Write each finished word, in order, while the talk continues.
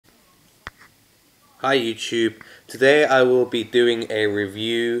Hi YouTube. Today I will be doing a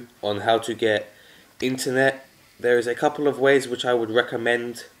review on how to get internet. There is a couple of ways which I would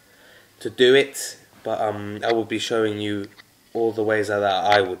recommend to do it, but I will be showing you all the ways that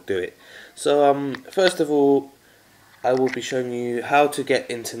I would do it. So first of all, I will be showing you how to get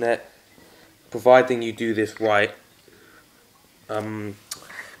internet, providing you do this right.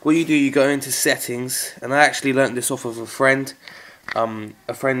 What you do, you go into settings, and I actually learnt this off of a friend.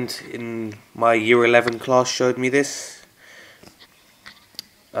 A friend in my year 11 class showed me this.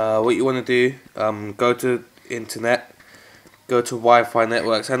 What you want to do, go to internet, go to Wi-Fi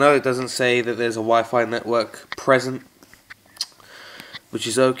networks. I know it doesn't say that there's a Wi-Fi network present, which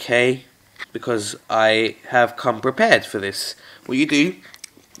is okay because I have come prepared for this. What you do,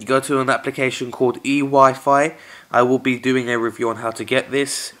 you go to an application called eWi-Fi. I will be doing a review on how to get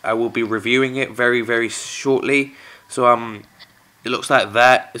this. I will be reviewing it very shortly. So it looks like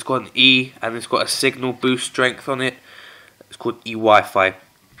that. It's got an E and it's got a signal boost strength on it. It's called eWi-Fi.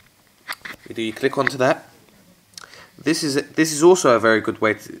 You click onto that. This is also a very good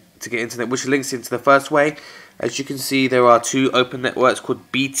way to get internet, which links into the first way. As you can see, there are two open networks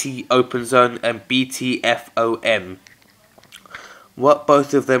called BT Open Zone and BTFON. What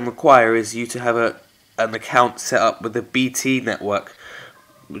both of them require is you to have an account set up with the BT network,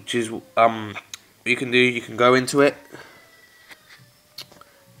 which is you can do. You can go into it.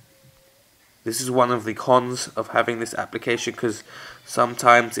 This is one of the cons of having this application because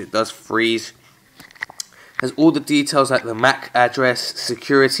sometimes it does freeze. It has all the details like the MAC address,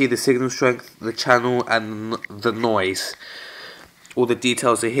 security, the signal strength, the channel, and the noise. All the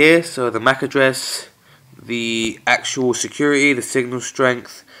details are here. So the MAC address, the actual security, the signal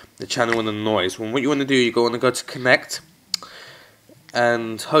strength, the channel, and the noise. Well, what you want to do, you want to go to connect,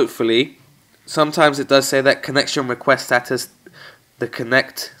 and hopefully, sometimes it does say that connection request status. The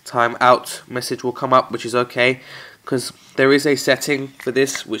connect timeout message will come up, which is okay because there is a setting for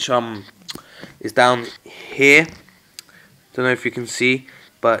this which is down here. Don't know if you can see,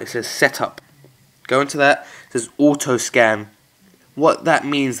 but it says setup. Go into that. It says auto scan. What that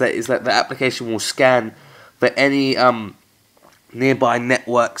means is that the application will scan for any nearby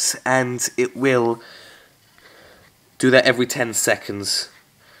networks, and it will do that every 10 seconds.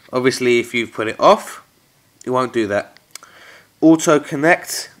 Obviously, if you've put it off, it won't do that. Auto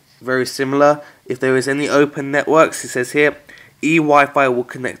connect, very similar. If there is any open networks, it says here, eWi-Fi will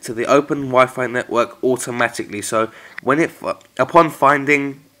connect to the open Wi-Fi network automatically. So upon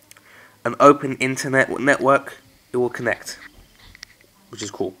finding an open internet network, it will connect, which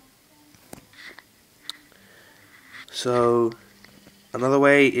is cool. So another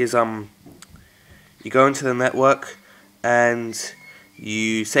way is you go into the network and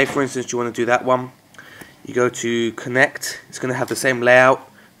you say, for instance, you want to do that one. You go to connect. It's going to have the same layout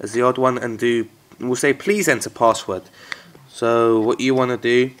as the odd one, and we'll say please enter password. So what you want to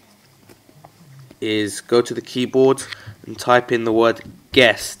do is go to the keyboard and type in the word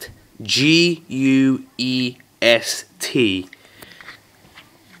guest, G-U-E-S-T,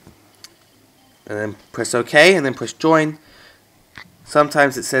 and then press OK, and then press join.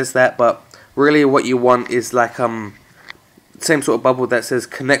 Sometimes it says that, but really what you want is like same sort of bubble that says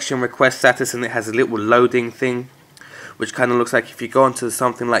connection request status, and it has a little loading thing, which kind of looks like if you go onto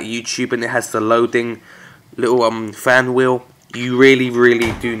something like YouTube and it has the loading little fan wheel. You really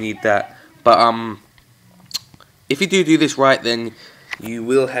do need that. But if you do this right, then you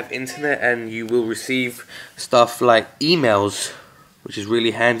will have internet and you will receive stuff like emails, which is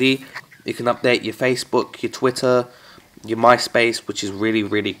really handy. You can update your Facebook, your Twitter, your MySpace, which is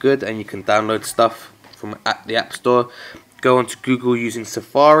really good, and you can download stuff from the App Store. Go onto Google using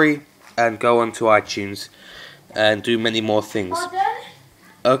Safari, and go onto iTunes, and do many more things.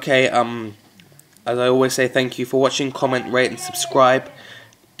 Okay, as I always say, thank you for watching. Comment, rate, and subscribe.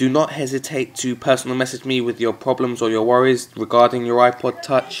 Do not hesitate to personal message me with your problems or your worries regarding your iPod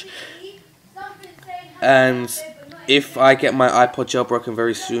Touch. And if I get my iPod jailbroken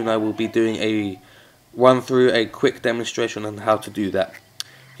very soon, I will be doing a run through, a quick demonstration on how to do that.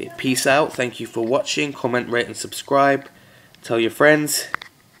 Okay, peace out. Thank you for watching. Comment, rate, and subscribe. Tell your friends.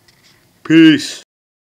 Peace.